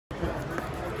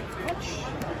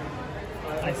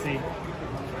I see.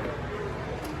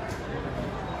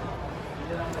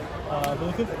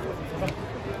 Bluetooth?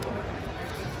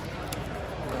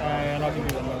 And I'll give you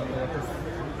the number.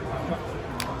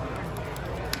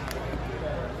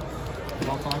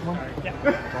 Yeah.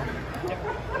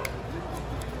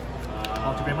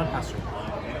 OmniGreymon, pass through.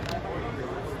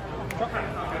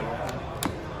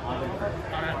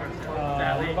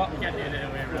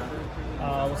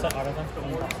 What's that auto?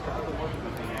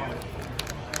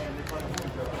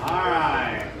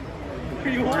 Alright.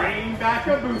 Bring back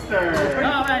a booster.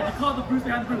 Oh man, you called the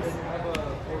booster on the boost.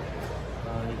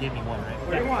 You gave me one, right?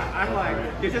 What do you want? I'm like,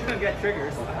 you're just gonna get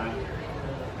triggers.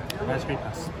 That's great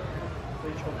pass.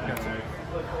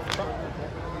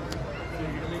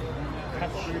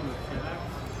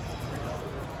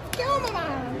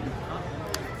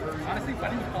 Honestly, why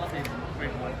didn't you call it a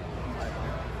great one?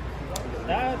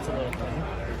 That's a little funny.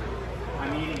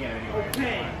 I'm eating it anyway.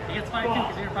 Okay. He gets 5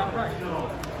 because you're about right.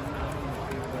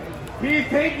 He's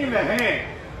taking the hit.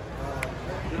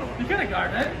 You could have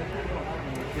guarded it.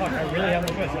 Fuck, I really have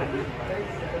no choice.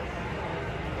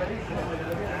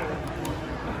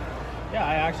 Yeah, I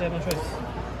actually have no choice.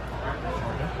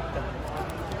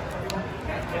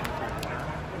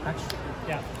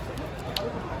 Yeah.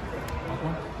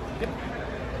 Yep.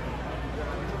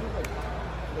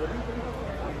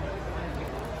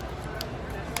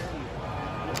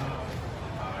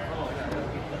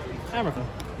 Hammerful.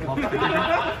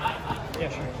 Yeah,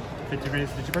 sure. 50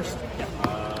 grades, did you burst? Yeah.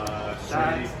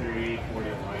 33, 40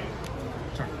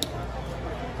 Sure.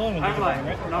 It's only when I'm you like,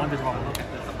 right? no. One is wrong. Okay.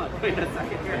 Wait a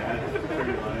second here.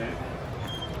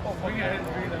 Oh, fuck. Yeah, I didn't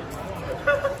agree though.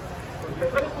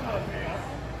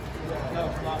 No,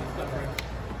 it's a lot of stuff, right?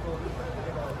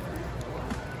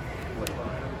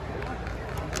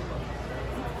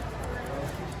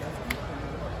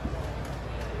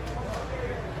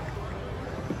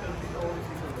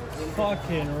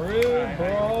 Fucking rude,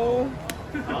 bro.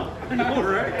 I know,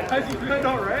 right? I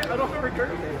know, right? I don't have a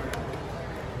return.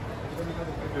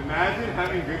 Imagine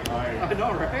having good cards. I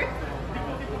know, right?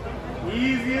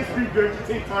 Easiest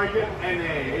regurgitate target,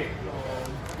 NA.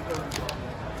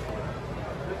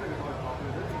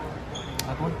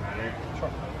 That one?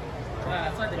 Sure. Yeah,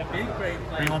 it's like the big brain.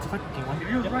 Green Like, wants to fight? King one? if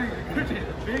he was running regurgitate,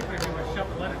 the big brain would shove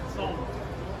and let it solve.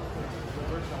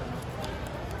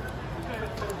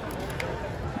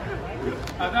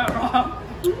 I'm not wrong.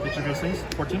 Get your things.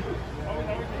 14. You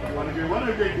want to do one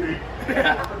or grade 3?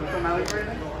 Yeah. What's the Malik right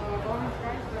now?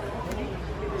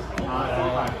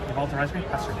 Evolve to rise me,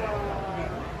 pass through.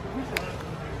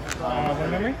 One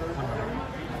memory?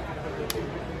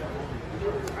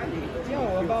 Yo,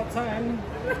 about time.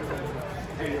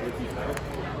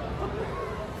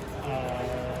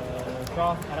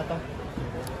 Draw, Arata.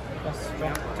 Yes,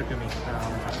 draw. Took to me. Oh,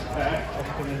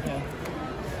 yeah.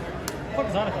 What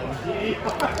is Arata?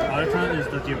 Arata is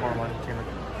the Geobar one. Oh,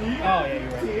 yeah,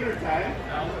 you're right. 8 or 10?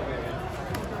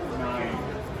 9.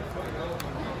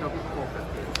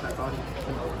 That's all.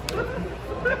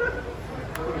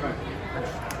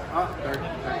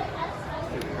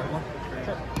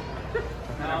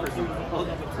 Now,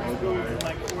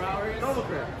 like 4 hours. Double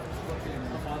crit.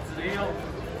 What's the deal?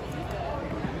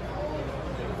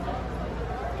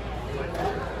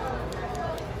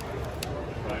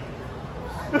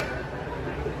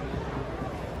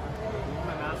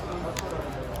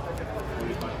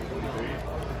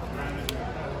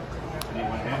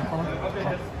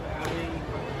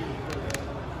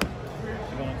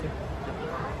 You going up to?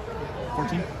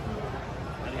 14.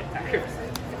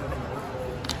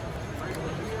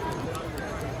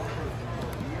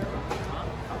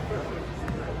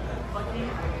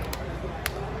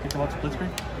 Get the watch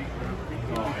blitzkrieg?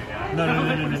 No.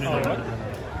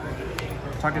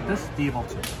 Target this, de-evolve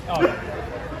 2. Oh, yeah.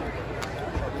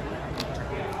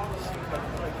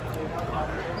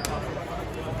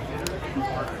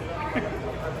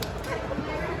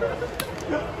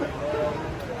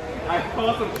 I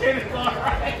call some shit, it's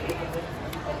alright.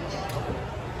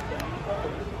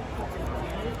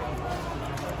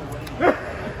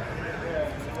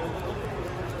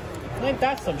 Ain't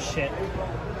that some shit?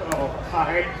 Oh,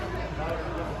 hi.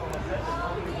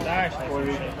 That actually is some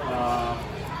 40, shit.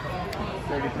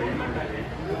 33, 33.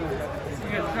 You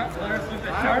guys got letters with the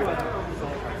chart? No.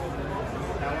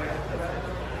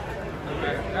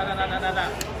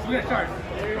 Look at the chart.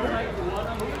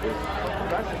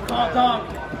 Dog.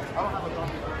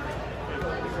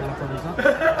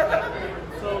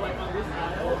 So, like on this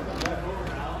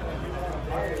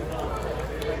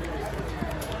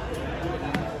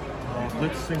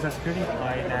Blitz swings at security.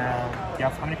 Lie down. You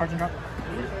have how many cards in drop?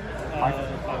 5?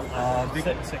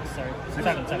 Six, sorry. Six?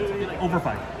 Seven. Over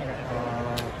 5. Okay.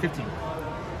 15.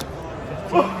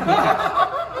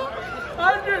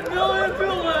 100 million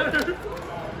to letters.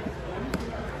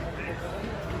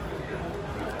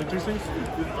 Interesting.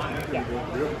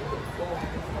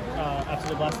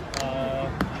 Absolute blast.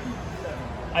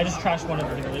 I just trashed one of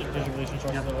the visualization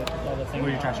sources of the thing. What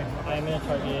are you trashing? I'm gonna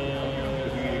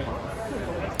target.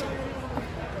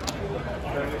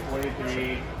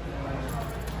 23.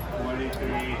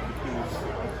 23.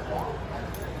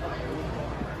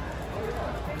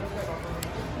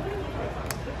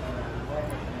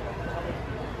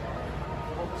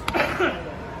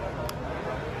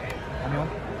 Anyone?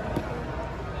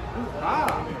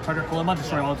 Ah! Target Full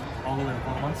destroy all the way to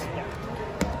Full months. Yeah.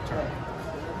 Turn.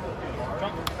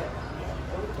 Drop.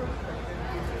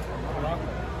 Rock.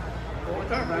 What's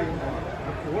that value? A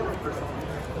quarter for something.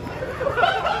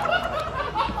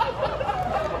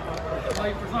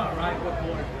 Like, it's not right, what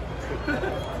more?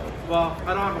 Well,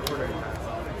 I don't have a quarter yet.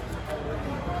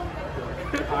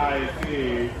 I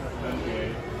see.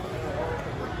 Okay.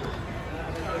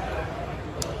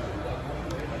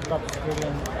 Drop security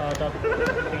and drop.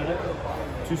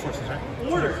 Two sources, right?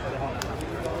 Order!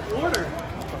 Order!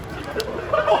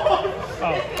 Oh,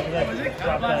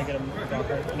 drop that, I get him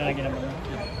dropper, and then I get him.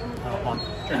 One.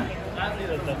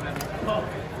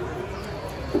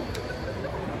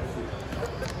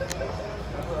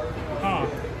 Huh.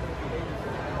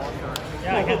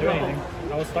 Yeah, I can't do anything.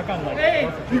 I was stuck on like. Hey,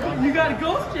 you got a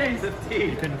ghost chase! 15.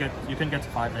 You couldn't get to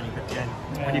 5, then you could. Yeah.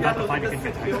 When you got to 5, you couldn't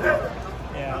get to 5.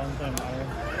 Yeah, that doesn't matter.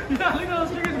 Yeah, look at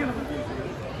those triggers gonna be.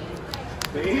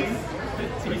 Base?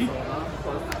 15. Yeah,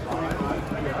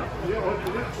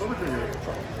 what was your name?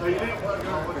 Oh, you didn't? No,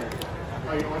 what name?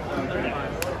 Oh, you want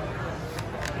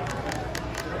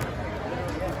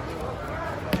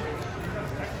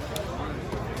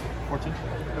 14.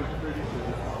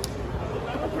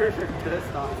 I'm pretty sure this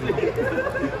stops.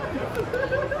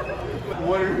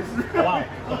 What is Oh, wow.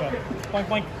 Okay. Boink,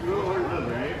 boink. You know what it is,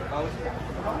 right?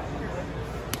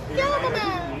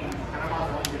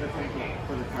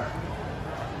 For the turn.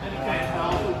 And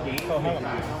also gains the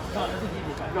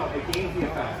effect. No, it gains the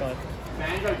effect. But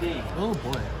Vanguard gains. Oh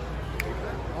boy.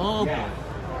 Oh boy.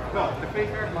 No, the face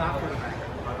card lasts for the Vanguard.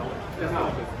 No.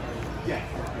 Yes.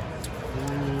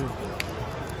 Ooh.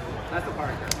 That's the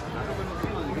part.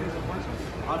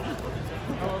 I'm just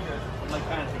like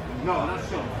fancy. No, not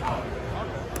sure.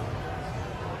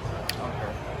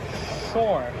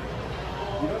 sure.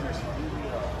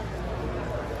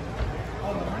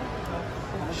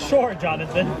 Sure,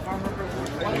 Jonathan.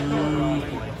 Ooh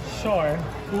boy. Sure.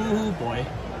 Ooh boy.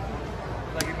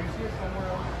 Like if you see it somewhere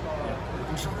else.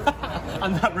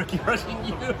 I'm not Ricky rushing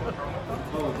you. I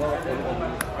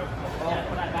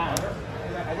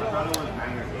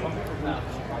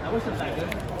wish it was that good.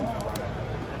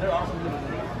 They're awesome.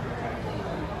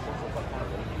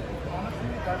 Honestly,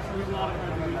 that's the reason why I'm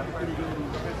going to be pretty good.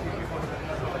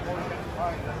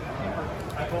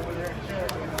 I go over there and share.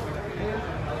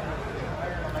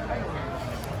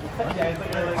 Yeah, it's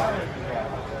like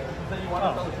you want to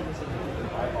tell the truth.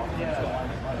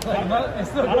 Yeah. It's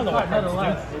still I don't know what good, cards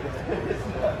nonetheless.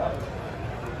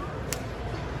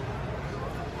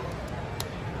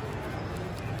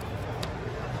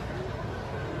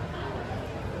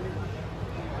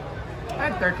 I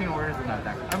had 13 orders in that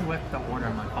deck. I'm with the order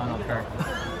on my final card.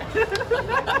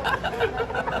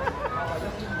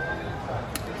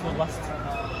 So last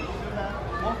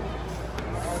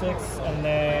 6, and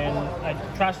then I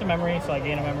trash the memory, so I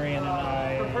gain a memory, and then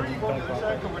I.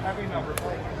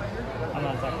 I'm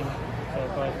not attacking. So,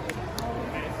 but.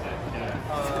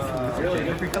 Really?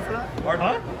 Just because of that?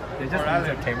 Huh? They just use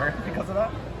a tamer because of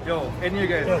that? Yo, any of you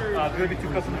guys, there's gonna be 2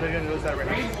 customers that are gonna notice that right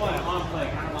now.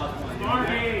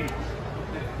 Marty!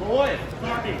 Boy!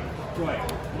 Marty! Joy.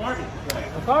 Marty! Joy.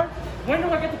 The card? When do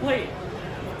I get to play it?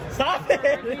 Stop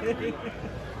it!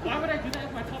 Why would I do that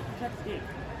if my top protects game?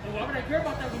 And why would I care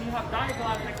about that when you have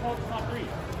Diaglove and I call it top 3? You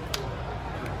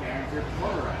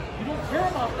don't care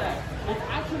about that. It's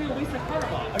actually a waste of card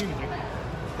block. I'll give you 3.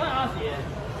 Quite honestly, it is.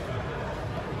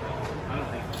 I don't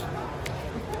think so.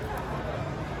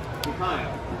 Because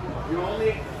you're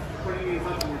only putting these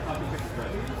up in your top 6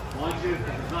 spread. Launches, if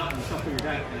it's not, you shuffle your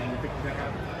deck and then you pick the deck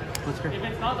up. Let's go. If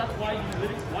it's not, that's why you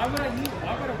literally. Why would I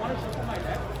want to shuffle my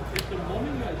deck? If the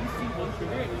moment you at least see one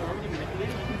trigger and you're already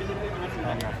manipulating, you can manipulate the rest of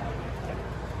your deck.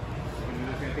 You can do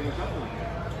the same thing with shuffling.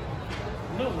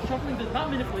 No, shuffling does not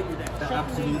manipulate your deck. The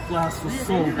Shuffling- absolute blast was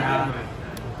so bad.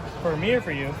 For me or for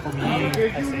you? For me.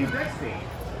 If I you see. use deck state.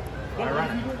 But if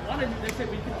you don't want to, they said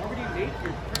we can already make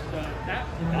your that.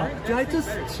 Did I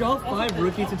just shove 5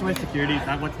 rookies into my security?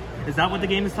 Is that what the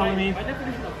game is telling me? By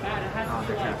definition of bad, it has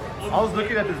to be like. I was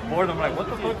looking at this board, I'm like, what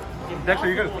the fuck? Dexter,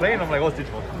 you guys playing? I'm like, oh, it's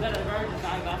Digimon. That a very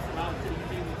diverse amount to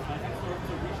using Hexeblau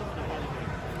to reach up the fighting game.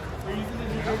 We're using the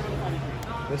new game for the fighting game.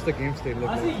 What's the game state look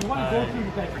I see like? you want to go through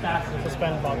that fast to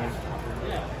spend bucks.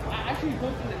 Yeah, I actually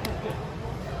don't think that's good.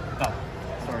 Oh,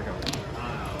 sorry, go.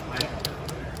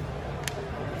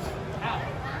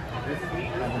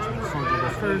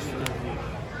 First,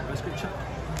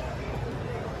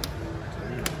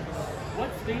 What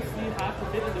space do you have to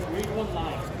fit in the grade 1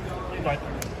 line? Right.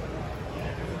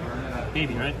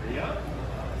 baby, right?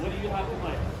 What do you have to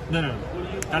play? No.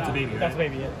 That's a baby, right? That's a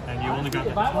baby, yeah. And you only got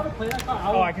If that. I want to play that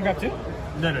card, I can grab 2?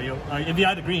 No, you. If you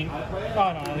had the green, Oh,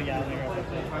 no, yeah, I'll grab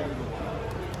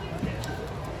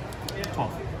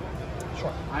 12.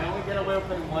 Sure. I only get away with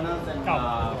playing one of them. Oh.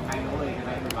 I know it because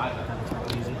I can revive them.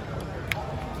 That's easy.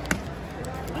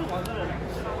 I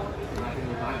can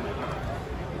revive my card.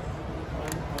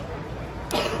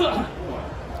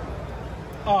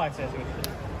 Oh, I see.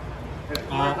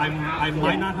 I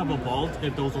might not have a vault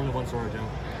if those only one sword, Joe.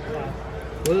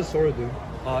 What does Sora do?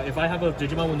 If I have a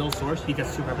Digimon with no source, he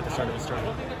gets 2 at the start of his turn.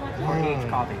 Or each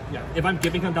copy. Yeah. If I'm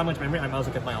giving him that much memory, I might as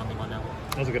well get my OmniGreymon now.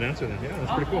 That was a good answer then. Yeah,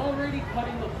 that's pretty I'm cool. already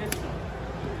cutting the pistol.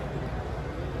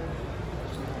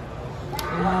 I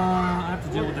have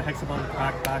to deal with the Hexeblau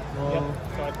back. Yep. No.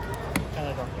 So I kind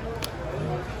of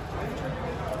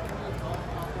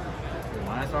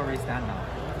Might as well restand now.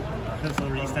 That's the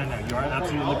restand now. You are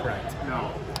absolutely correct.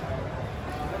 No.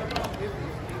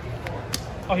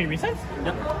 Oh, he resets?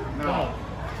 Yep. No.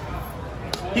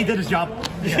 He did his job.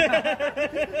 He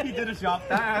did his job.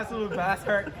 That absolute bass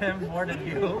hurt him more than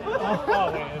you.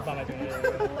 Oh, wait, it's not my turn.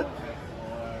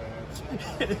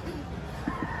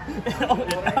 Oh,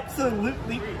 it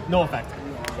absolutely no effect.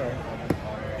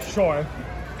 Sure.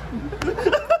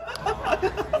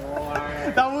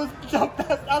 That was the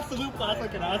best absolute blast I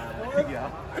could ask for. Yeah.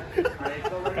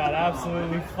 Got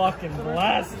absolutely fucking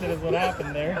blasted is what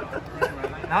happened there.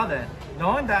 Now then,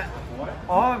 knowing that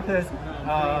all of his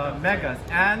megas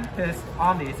and his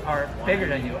omnis are bigger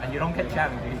than you, and you don't get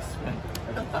jamming these.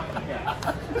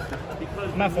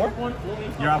 I'm at 4?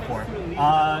 You're at 4.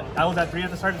 I was at 3 at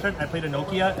the start of the turn. I played a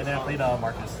Nokia and then I played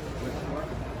Marcus.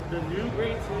 The new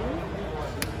grade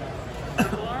 2,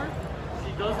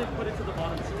 she doesn't put it to the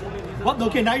bottom. She only leaves it. What?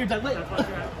 Okay, now you're done. That's why she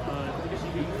has, because she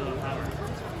uses power.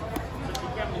 So she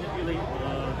can't manipulate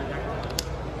the deck.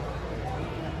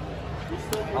 We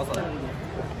still Also,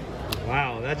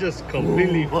 Wow, that just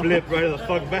completely flipped right the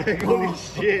fuck back. Holy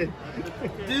shit.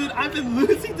 Dude, I've been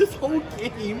losing this whole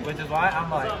game. which is why I'm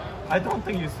like, I don't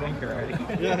think you think already.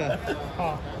 Yeah.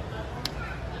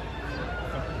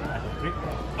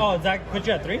 Oh, Zach put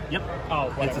you at 3? Yep. Oh,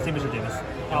 It's whatever. the same as your Davis.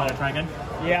 You want to try again?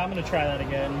 Yeah, I'm gonna try that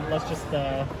again. Let's just,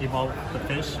 Evolve the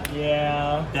fish.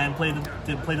 yeah, Then play the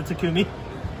Takumi.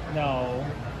 no.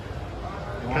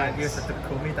 You want to use the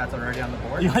Takumi that's already on the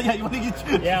board? Yeah, you want to use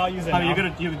it? Yeah, I'll use it I mean,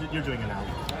 now. you're doing it now.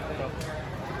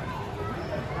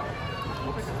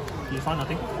 You saw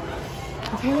nothing.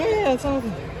 Yeah, it's all.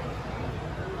 You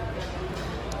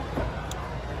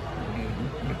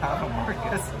have a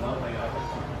Marcus.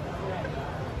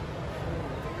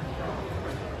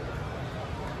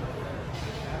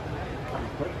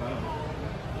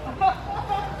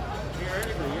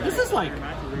 This is like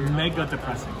mega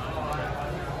depressing.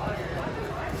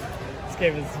 This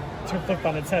game is flipped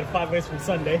on its head 5 ways from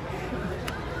Sunday.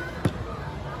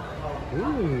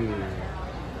 Ooh.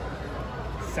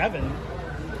 7?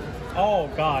 Oh,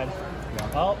 God.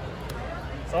 Well,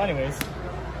 so anyways.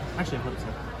 Actually, flip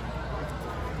side.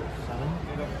 7.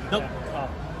 Nope. Oh,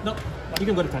 Nope. You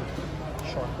can go to 10. Oh.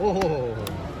 sure.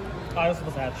 Oh, I was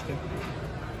supposed to hatch too.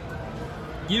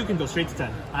 You can go straight to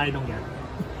 10. I don't care.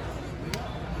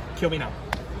 Kill me now.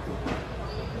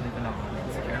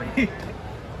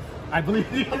 I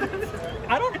believe you.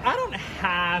 I don't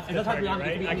have to It doesn't have to be target, on- it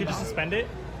right? can be I could just on. suspend it.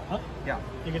 Huh? Yeah.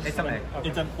 You can just It's a suspend Meg. it. Okay.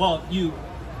 It's a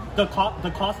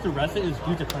the cost to rest it is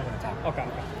you declaring an attack. Okay.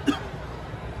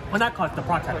 Well, not cost, the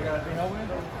proc attack.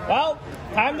 Well,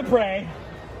 time to pray.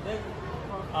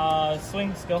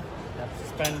 Swing skill.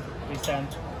 Suspend, restand.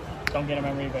 Don't get a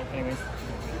memory, but anyways.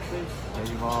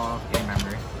 Evolve, game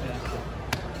memory.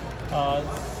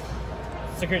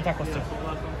 Security attack +2.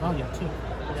 Oh yeah, 2.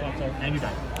 That's what I'm sorry. And you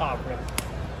die. Ah, rip.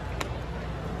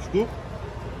 Scoop.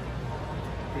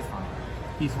 He's fine.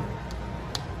 He's fine.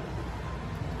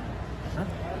 Sure.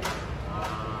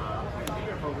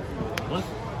 What?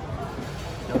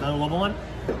 You have another level 1?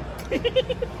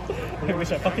 I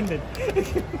wish I fucking did.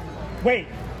 Wait.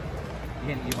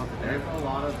 You can evolve to there. There's a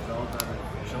lot of those that are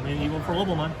Show me an evil for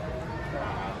Lobomon.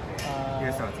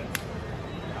 Here's how it is.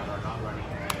 not running.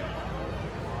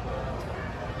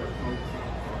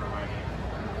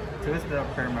 Two is the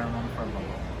permanent for Lobo.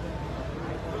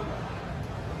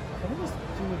 Let me just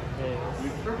do this. You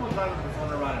triple time with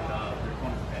Persona Run enough. Your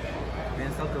opponent's dead. Then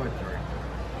still do it through.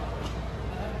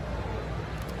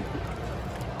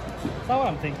 That's not what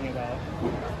I'm thinking about.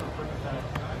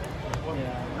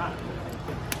 Yeah.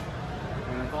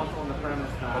 And it's also on the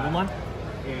premise that Lobomon?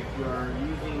 if you're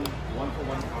using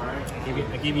one-for-one card, I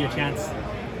gave you a chance.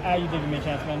 You did give me a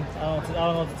chance, man. I don't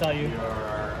know what to tell you.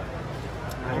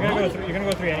 You're gonna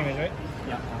go 3 anyways, right?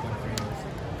 Yeah.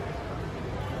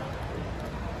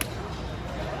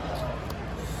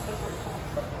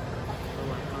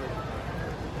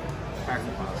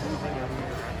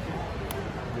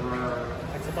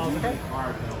 Hexeblau, okay?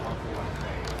 cards in a one-for-one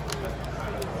trade. That's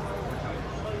kind of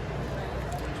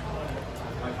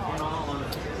like, in all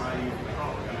honesty, try using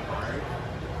a card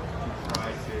to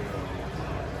try to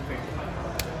fix it.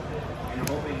 And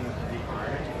hoping with the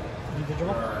card,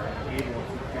 Digital? you're able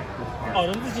to fix this card. Oh,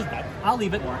 this is just that. I'll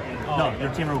leave it. Or in No, your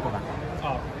teamer will go back.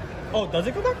 Oh. Oh, does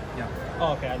it go back? Yeah.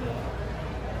 Oh, okay, I did.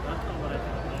 I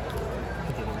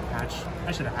didn't even hatch.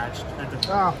 I should have hatched.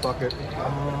 Ah, fuck it.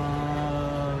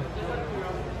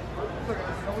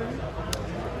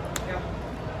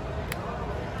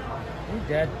 You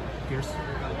dead. Pierce.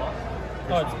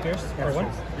 Oh, it's Pierce? Or what?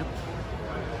 Yep.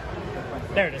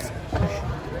 There it is.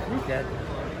 You dead.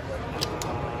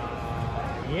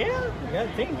 Yeah, you got a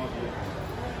thing.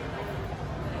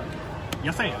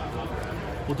 Yes, I am.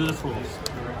 We'll do this rules.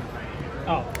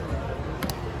 Oh.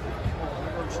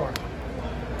 Sure.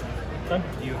 Done?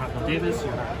 You have no Davis.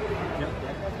 You have. Yep.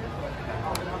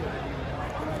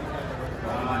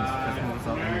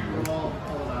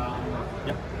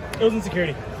 Yep. It was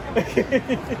insecurity.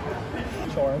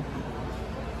 Sure.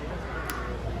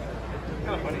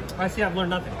 I see I've learned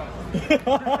nothing.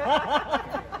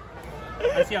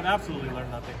 I see I've absolutely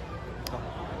learned nothing.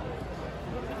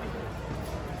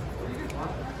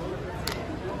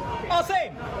 Oh,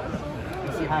 same!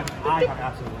 You see, I have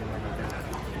absolutely learned nothing.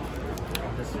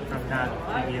 From that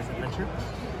previous adventure.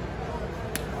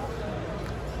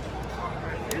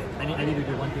 I need to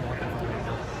do one thing more.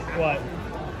 What?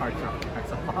 Hard drop.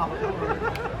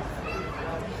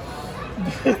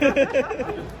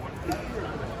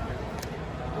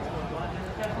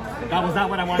 That was not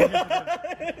what I wanted to do.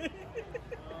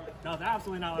 That was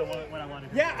absolutely not what I wanted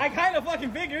to do. Yeah, I kind of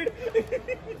fucking figured.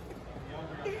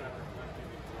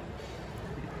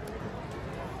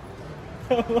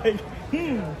 I'm like,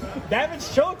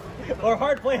 damage choke or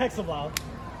hard play Hexeblau?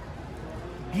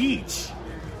 Beach.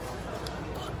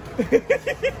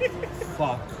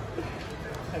 Fuck.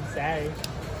 I'm sorry.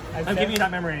 I'm giving you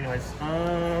that memory anyways.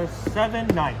 7,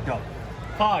 9, go.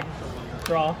 Pog.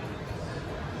 Draw.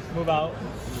 Move out.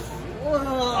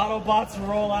 Autobots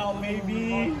roll out,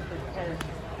 maybe.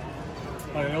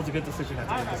 Oh, that was a good decision. I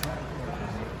think this one.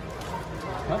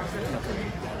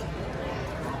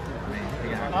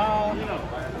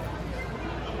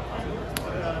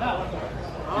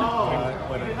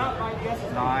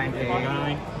 Nine, eight.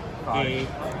 9, 8. You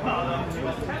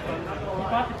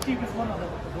bought the cheapest one on the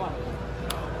one.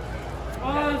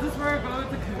 Oh, is this where I go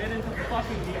to commit into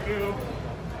fucking Miku?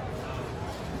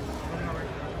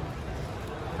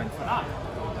 Not.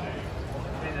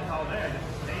 It's all there. Just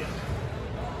stay it.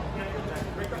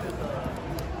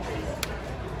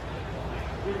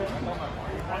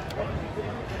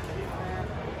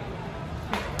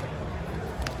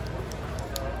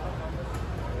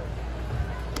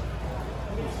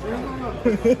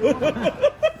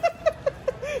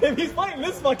 If he's playing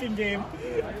this fucking game.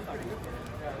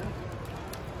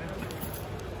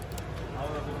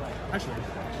 Actually,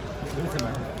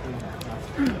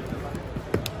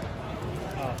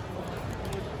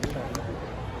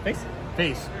 Face?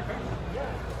 face.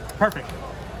 Perfect.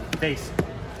 Face.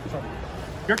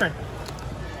 Your turn.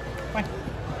 Fine.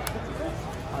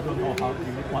 I don't know how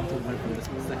you want to learn from this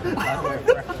second.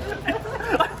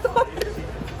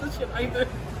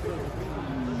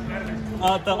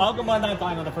 The Algamon not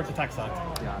dying on the first attack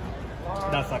sucked. Yeah.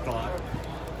 That sucked a lot.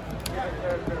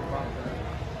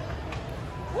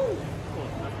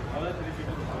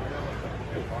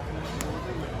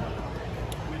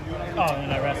 Oh,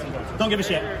 and I rested. Don't give a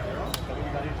shit.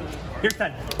 Here's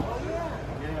 10.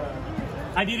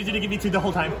 I needed you to give me 2 the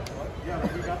whole time.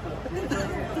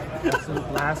 Absolute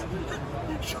blast.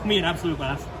 Show me an absolute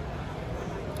blast.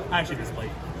 I actually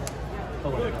displayed. Oh,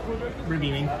 wait.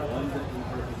 Redeeming.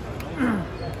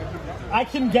 I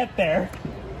can get there.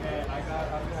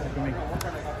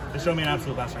 Just show me an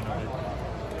absolute blast right now, dude.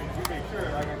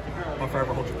 Or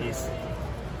forever hold your peace.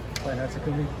 Play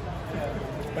Natsukumi.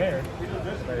 Where?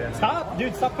 Stop,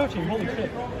 dude! Stop coaching! Holy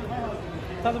shit!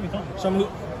 Sounds like we don't.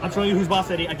 I'm showing you who's boss,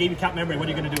 Eddie. I gave you cap memory. What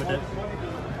are you gonna do with it?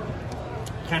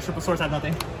 Can't strip a source. I have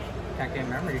nothing. Can't gain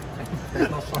memory. There's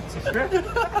no source to strip.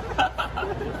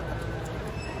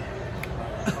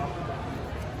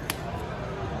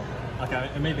 Okay,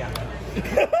 maybe I'm dead.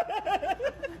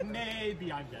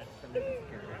 Maybe I'm dead.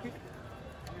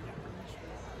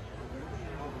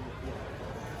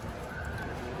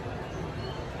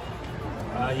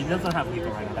 He doesn't have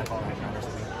lethal right now. That's all right now.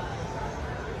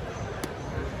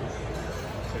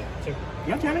 Two.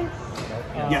 You have jamming?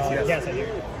 Yes, Yes, I do.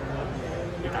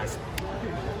 It dies.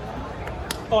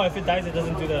 Oh, if it dies, it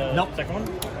doesn't do the Nope. second one?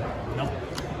 Nope.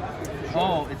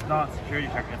 Oh, it's not security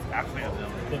check, it's actually a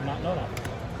ability. Did not know that.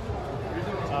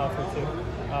 For two.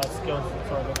 Skills,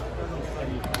 sort of.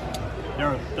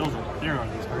 There are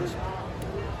these cards.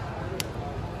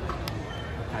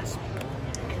 Nice.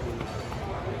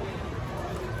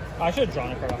 I should have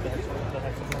drawn a card off the Hexeblau.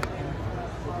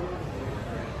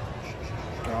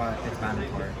 Draw it. It's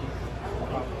mandatory.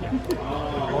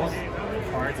 Most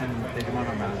cards in Digimon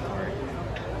are mandatory.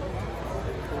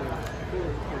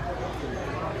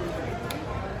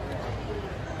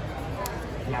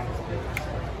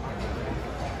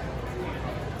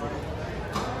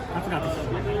 I forgot this is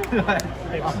my hand.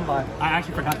 I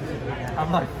actually forgot this is my hand. I'm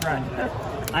my friend.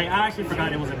 I actually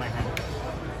forgot it was in my hand.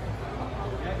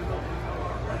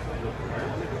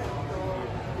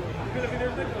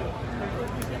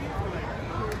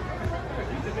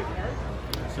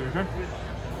 So your turn?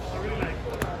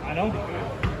 I know.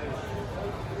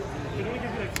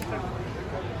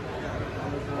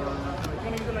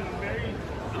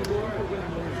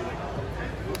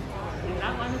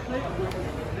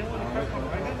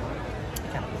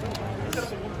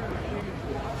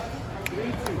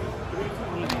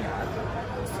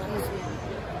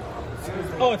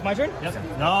 Oh, it's my turn? Yes.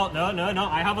 No.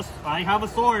 I have a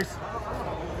source.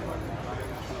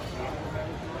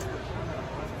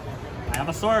 I have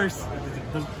a source.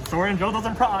 The Sora and Joe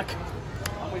doesn't proc.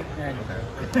 Yeah, you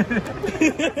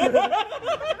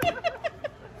do.